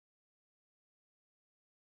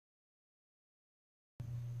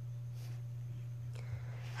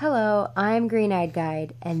Hello, I'm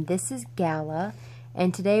GreenEyedGuide, and this is Gjalla,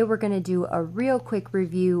 and today we're going to do a real quick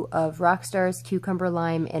review of Rockstar's Cucumber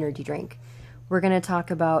Lime energy drink. We're going to talk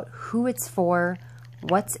about who it's for,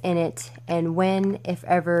 what's in it, and when, if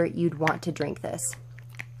ever, you'd want to drink this.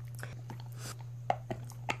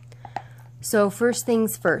 So first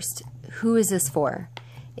things first, who is this for?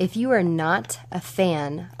 If you are not a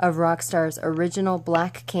fan of Rockstar's original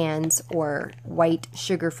black cans or white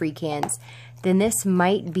sugar-free cans, then this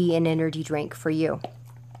might be an energy drink for you.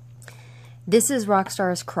 This is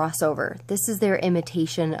Rockstar's crossover. This is their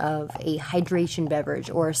imitation of a hydration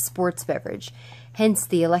beverage or a sports beverage, hence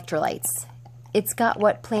the electrolytes. It's got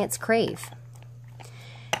what plants crave.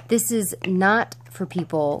 This is not for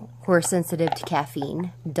people who are sensitive to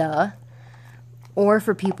caffeine, duh, or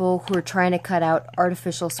for people who are trying to cut out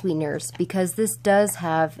artificial sweeteners, because this does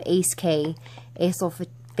have ACE-K, acyl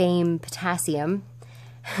potassium.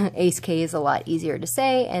 ACE-K is a lot easier to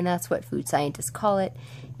say, and that's what food scientists call it.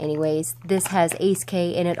 Anyways, this has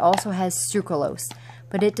ACE-K, and it also has sucralose,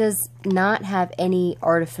 but it does not have any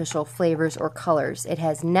artificial flavors or colors. It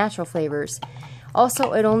has natural flavors.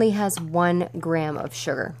 Also, it only has 1 gram of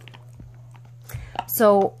sugar.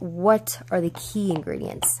 So, what are the key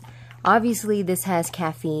ingredients? Obviously, this has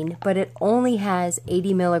caffeine, but it only has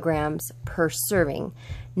 80 milligrams per serving.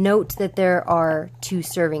 Note that there are 2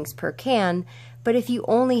 servings per can, but if you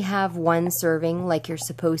only have 1 serving like you're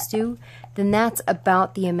supposed to, then that's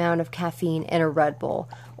about the amount of caffeine in a Red Bull,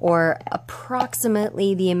 or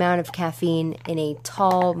approximately the amount of caffeine in a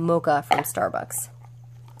tall mocha from Starbucks.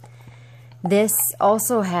 This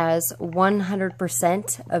also has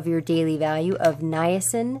 100% of your daily value of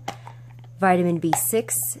niacin, vitamin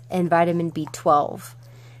B6, and vitamin B12.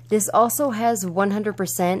 This also has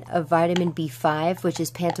 100% of vitamin B5, which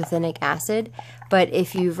is pantothenic acid, but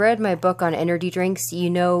if you've read my book on energy drinks, you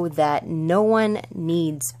know that no one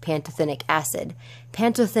needs pantothenic acid.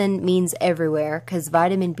 Pantothen means everywhere, because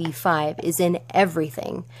vitamin B5 is in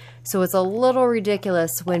everything, so it's a little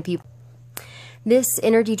ridiculous when people... This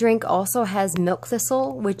energy drink also has milk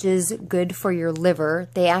thistle, which is good for your liver.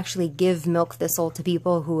 They actually give milk thistle to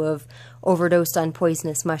people who have overdosed on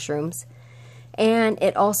poisonous mushrooms. And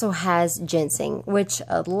it also has ginseng, which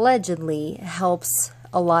allegedly helps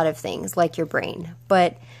a lot of things, like your brain.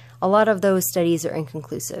 But a lot of those studies are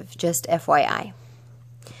inconclusive, just FYI.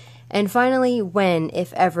 And finally, when,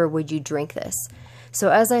 if ever, would you drink this? So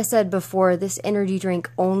as I said before, this energy drink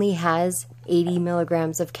only has 80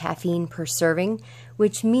 milligrams of caffeine per serving,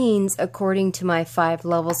 which means, according to my 5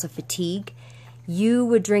 levels of fatigue, you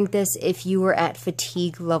would drink this if you were at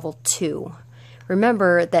fatigue level 2.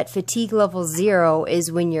 Remember that fatigue level 0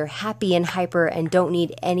 is when you're happy and hyper and don't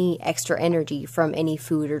need any extra energy from any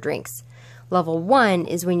food or drinks. Level 1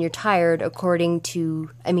 is when you're tired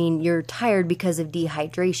you're tired because of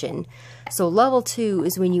dehydration. So level 2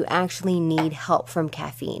 is when you actually need help from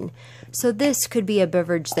caffeine. So this could be a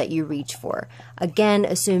beverage that you reach for. Again,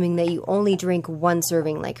 assuming that you only drink 1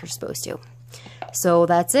 serving like you're supposed to. So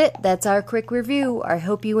that's it. That's our quick review. I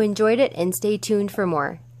hope you enjoyed it and stay tuned for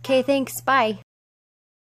more. Okay, thanks. Bye.